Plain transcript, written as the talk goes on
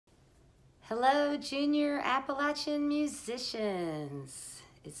Hello, junior Appalachian musicians.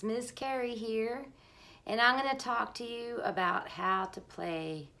 It's Miss Cary here, and I'm going to talk to you about how to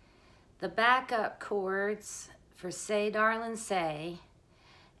play the backup chords for Say, Darlene, Say,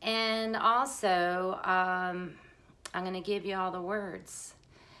 and also I'm going to give you all the words,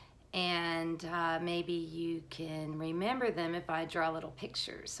 and maybe you can remember them if I draw little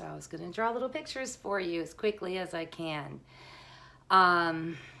pictures. So I was going to draw little pictures for you as quickly as I can.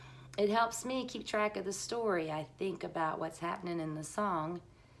 It helps me keep track of the story. I think about what's happening in the song,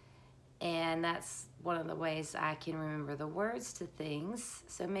 and that's one of the ways I can remember the words to things.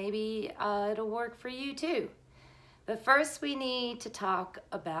 So maybe it'll work for you too. But first we need to talk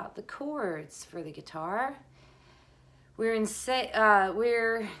about the chords for the guitar. We're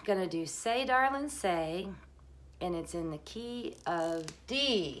gonna do Say, Darlene, Say, and it's in the key of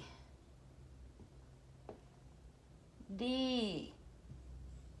D. D.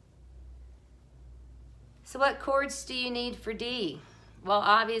 So what chords do you need for D? Well,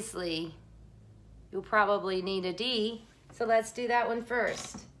 obviously, you'll probably need a D, so let's do that one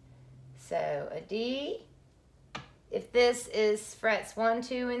first. So a D, if this is frets 1,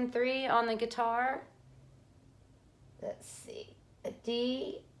 2, and 3 on the guitar, let's see, a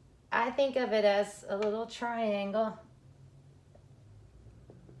D, I think of it as a little triangle.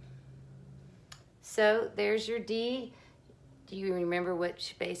 So there's your D. Do you remember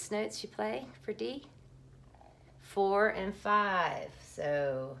which bass notes you play for D? 4 and 5.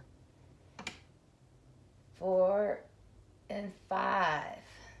 So 4 and 5.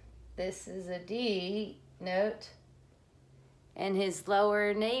 This is a D note, and his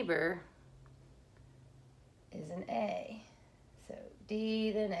lower neighbor is an A. So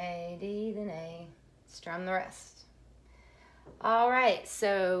D, then A, D, then A. Strum the rest. All right,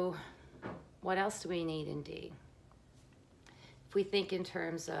 so what else do we need in D? If we think in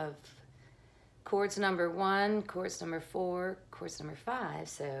terms of chords number 1, chords number 4, chords number 5,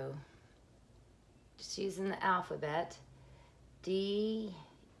 so just using the alphabet, D,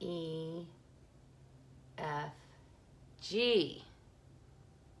 E, F, G.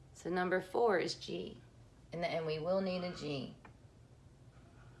 So number 4 is G, and we will need a G.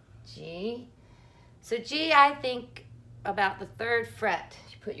 G. So G, I think about the 3rd fret.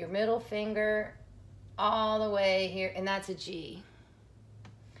 You put your middle finger all the way here, and that's a G.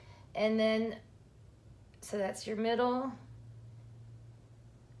 And then so that's your middle.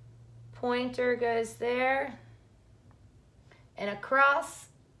 Pointer goes there. And across,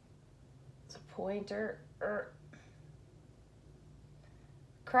 it's a pointer.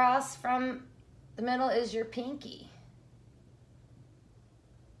 Across from the middle is your pinky.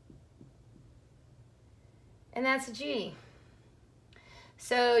 And that's a G.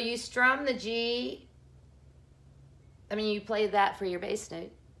 So you strum the G. I mean, you play that for your bass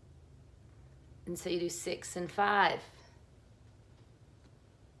note. And so you do 6 and 5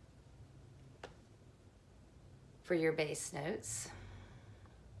 for your bass notes.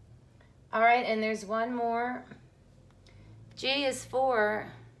 All right, and there's one more. G is 4.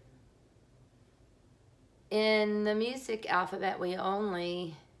 In the music alphabet, we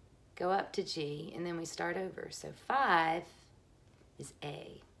only go up to G, and then we start over. So 5 is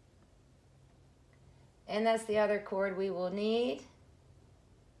A. And that's the other chord we will need.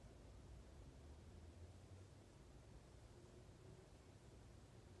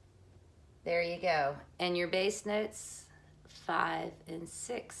 There you go. And your bass notes, 5 and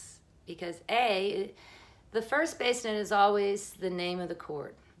 6. Because A, the first bass note is always the name of the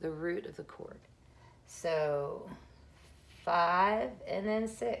chord, the root of the chord. So 5 and then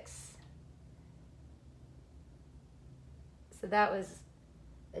 6. So that was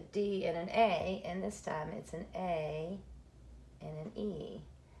a D and an A, and this time it's an A and an E.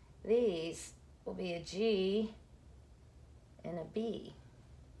 These will be a G and a B.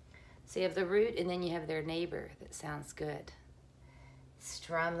 So you have the root, and then you have their neighbor. That sounds good.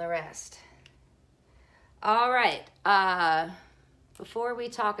 Strum the rest. All right. Before we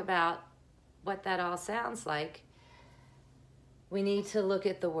talk about what that all sounds like, we need to look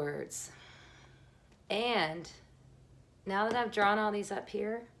at the words. And now that I've drawn all these up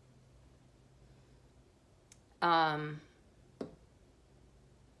here, I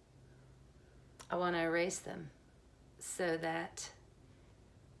want to erase them so that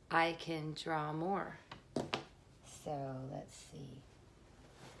I can draw more. So let's see.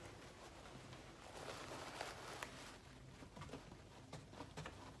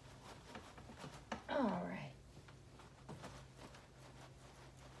 All right.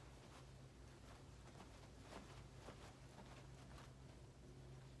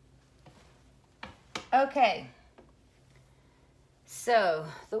 Okay. So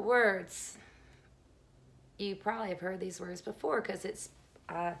the words. you probably have heard these words before because it's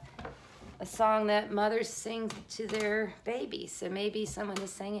a song that mothers sing to their babies. So maybe someone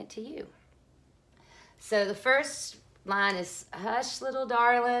has sang it to you. So the first line is, hush, little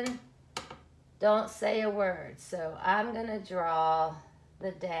darling, don't say a word. So I'm going to draw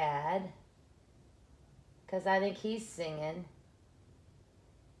the dad because I think he's singing.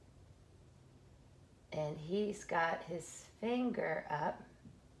 And he's got his finger up.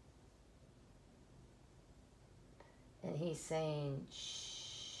 And he's saying, shh.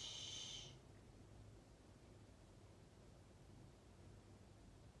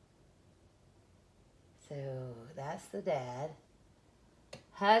 So that's the dad.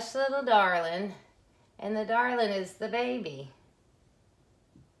 Hush, little darling. And the darling is the baby.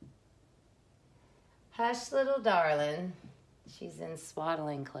 Hush, little darling. She's in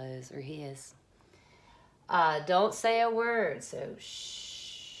swaddling clothes, or he is. Don't say a word. So,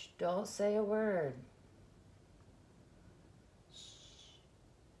 shh. Don't say a word.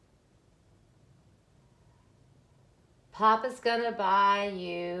 Papa's gonna buy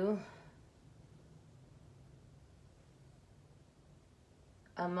you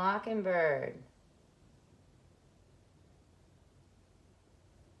a mockingbird.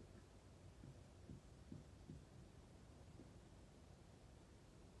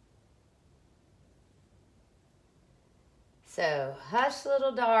 So, hush,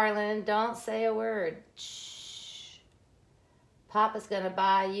 little darling, don't say a word. Shh. Papa's gonna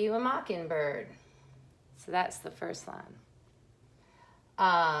buy you a mockingbird. So that's the first line.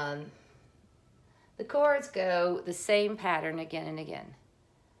 The chords go the same pattern again and again.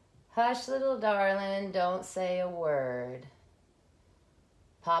 Hush, little darling, don't say a word.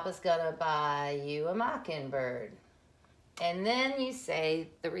 Papa's gonna buy you a mockingbird. And then you say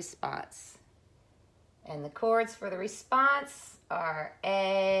the response. And the chords for the response are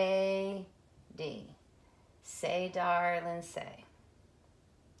A, D. Say, darling, say.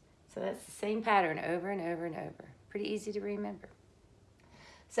 So that's the same pattern over and over and over. Pretty easy to remember.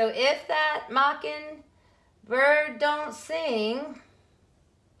 So if that mockingbird don't sing,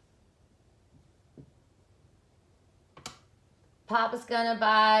 Papa's gonna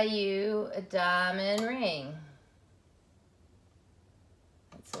buy you a diamond ring.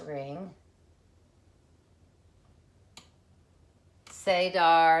 That's a ring. Say,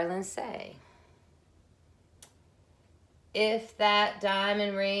 darling, say. If that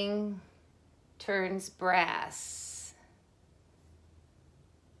diamond ring turns brass,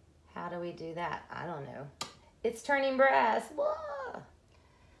 how do we do that? I don't know. It's turning brass. Whoa.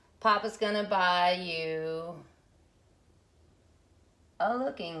 Papa's gonna buy you a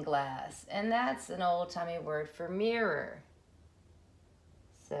looking glass, and that's an old-timey word for mirror.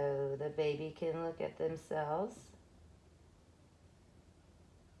 So the baby can look at themselves.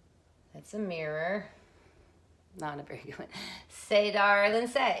 That's a mirror. Not a very good one. Say, darling,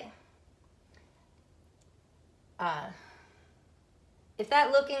 say. If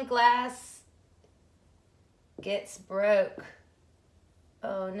that looking glass gets broke,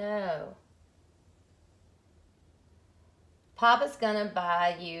 oh no. Papa's gonna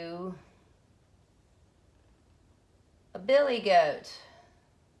buy you a billy goat.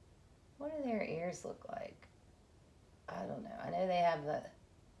 What do their ears look like? I don't know. I know they have the...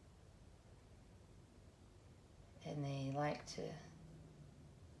 And they like to,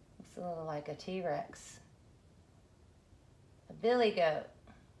 looks a little like a T-Rex. A billy goat.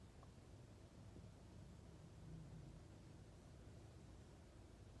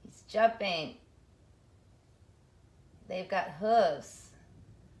 He's jumping. They've got hooves.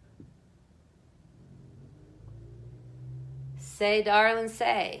 Say, darling,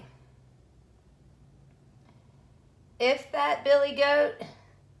 say. If that billy goat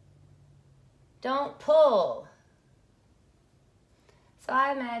don't pull. So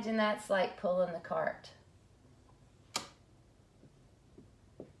I imagine that's like pulling the cart.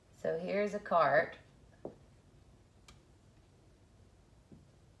 So here's a cart.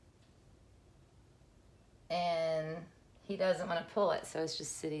 And he doesn't want to pull it, so it's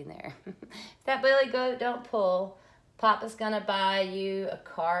just sitting there. If that billy goat don't pull, Papa's gonna buy you a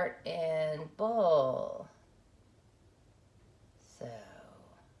cart and bull. So...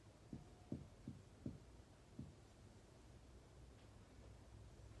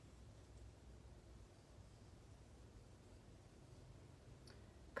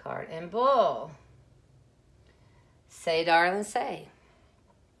 cart and bull. Say, darling, say.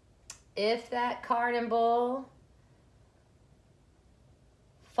 If that cart and bull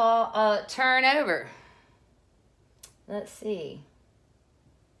turn over. Let's see.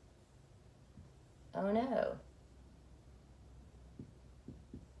 Oh no.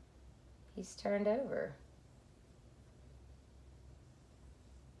 He's turned over.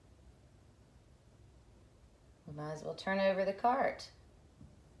 Might as well turn over the cart.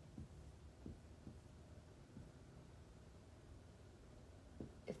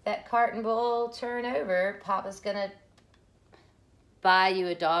 If that cart and bull turn over, Papa's gonna buy you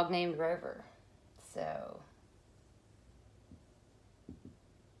a dog named Rover. So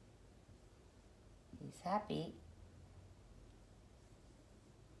he's happy.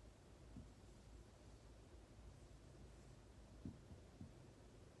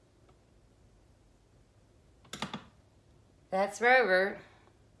 That's Rover.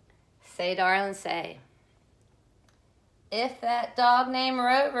 Say, darling, say. If that dog named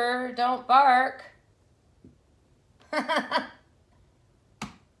Rover don't bark.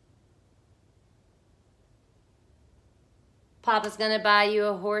 Papa's gonna buy you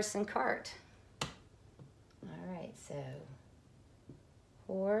a horse and cart. All right, so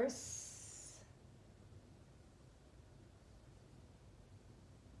horse.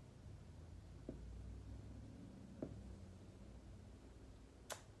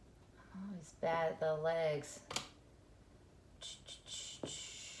 Oh, he's bad at the legs.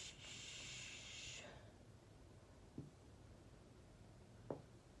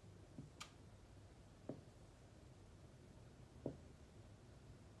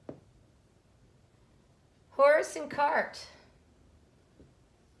 Horse and cart.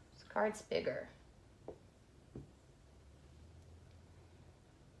 This cart's bigger.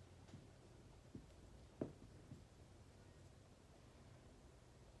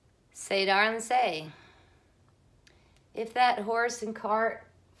 Say, darling, say. If that horse and cart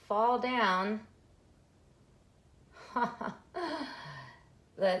fall down,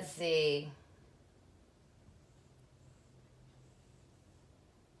 let's see.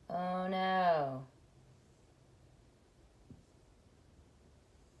 Oh no.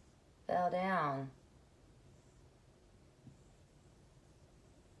 Fell down.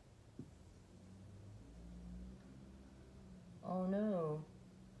 Oh no.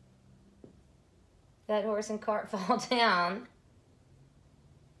 That horse and cart fall down,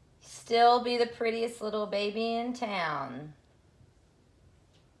 still be the prettiest little baby in town.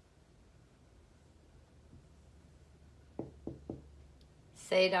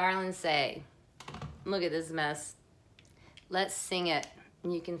 Say, darling, say. Look at this mess. Let's sing it,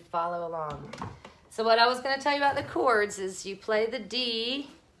 and you can follow along. So what I was going to tell you about the chords is you play the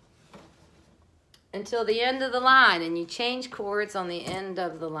D until the end of the line, and you change chords on the end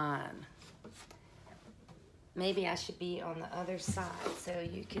of the line. Maybe I should be on the other side so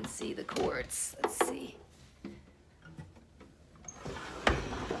you can see the chords. Let's see.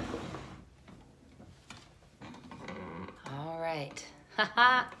 All right.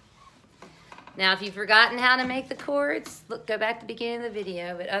 Now, if you've forgotten how to make the chords, look, go back to the beginning of the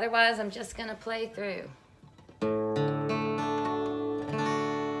video. But otherwise, I'm just going to play through. I'm a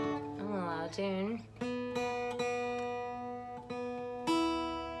little out of tune.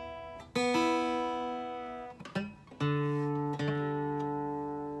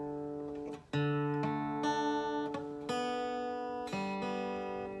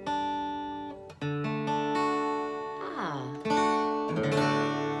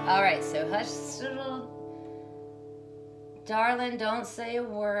 All right, so hush, little darling, don't say a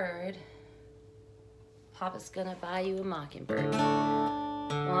word. Papa's gonna buy you a mockingbird.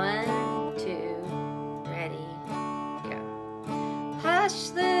 1, 2, ready, go.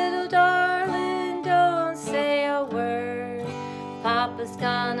 Hush, little darling, don't say a word. Papa's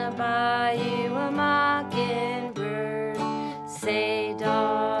gonna buy you a mockingbird. Say,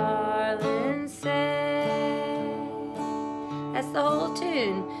 darling, say. That's the whole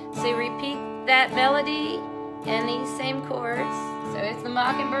tune. So repeat that melody and these same chords. So if the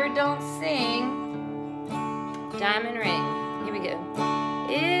mockingbird don't sing, diamond ring. Here we go.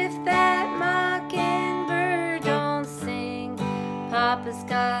 If that mockingbird don't sing, Papa's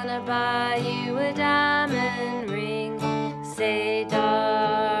gonna buy you a diamond ring. Say,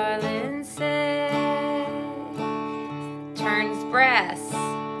 darling, say. Turns brass,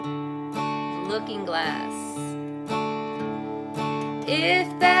 looking glass.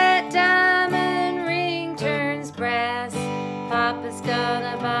 If that diamond ring turns brass, Papa's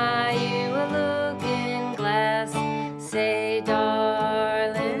gonna buy you a looking glass. Say,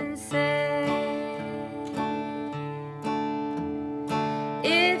 darling, say.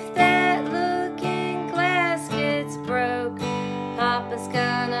 If that looking glass gets broke, Papa's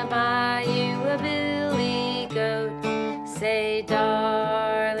gonna buy you a billy goat. Say,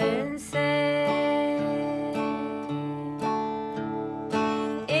 darling, say.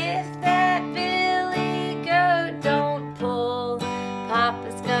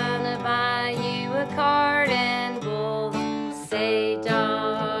 Cart and bull. Say,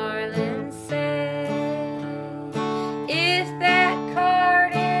 darling, say.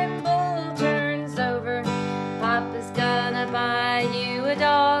 you a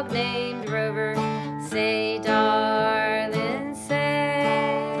dog named Rover. Say, darling,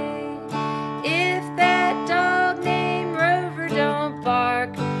 say. If that dog named Rover don't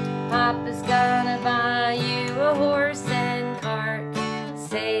bark, Papa's gonna buy you a horse and cart.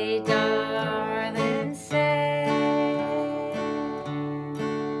 Say, darling, say.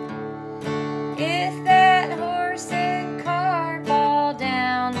 If that horse and cart fall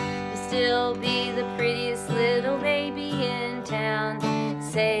down, you'll still be the prettiest little baby in town.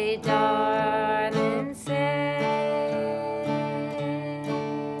 Say, darling, say.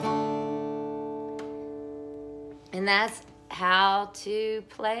 And that's how to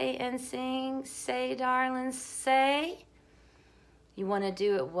play and sing Say, Darling, Say. You want to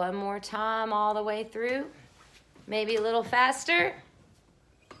do it one more time all the way through, maybe a little faster.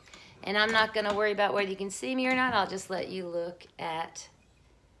 And I'm not going to worry about whether you can see me or not. I'll just let you look at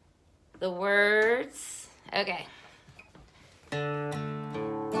the words. Okay.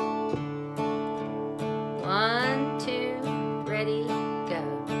 1, 2, ready, go.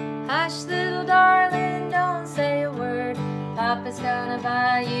 Hush, little darling, don't say a word. Papa's gonna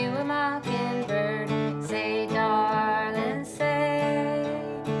buy you a mockingbird. Say, darling, say.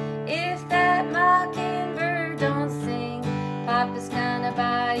 If that mockingbird don't sing, Papa's gonna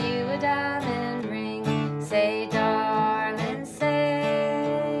buy you a diamond ring. Say, darling, say.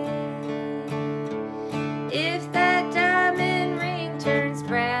 If that diamond ring turns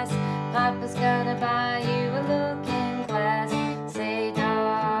brass, Papa's gonna buy you a looking glass. Say,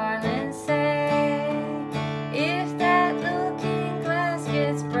 darling, say. If that looking glass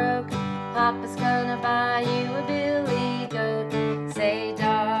gets broke, Papa's gonna buy you a billy goat. Say,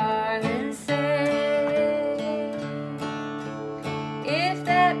 darling, say. If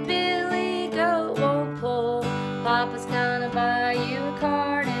that billy goat won't pull, Papa's gonna buy you a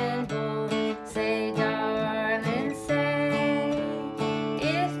cart and bull. Say, darling, say.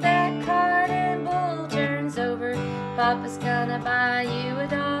 If that cart and bull turns over, Papa's gonna buy you a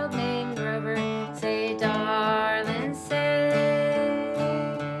dog named Rover. Say, darling, say.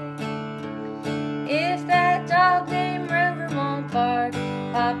 If that dog named Rover won't bark,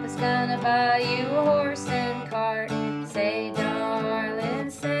 Papa's gonna buy you a horse and cart. Say, darling,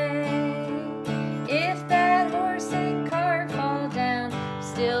 say. If that horse and cart fall down, you'll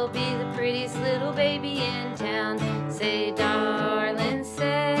still be the prettiest little baby in town. Say, darling,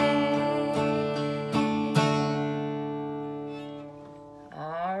 say.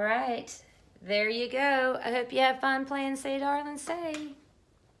 All right, there you go. I hope you have fun playing Say, Darling, Say.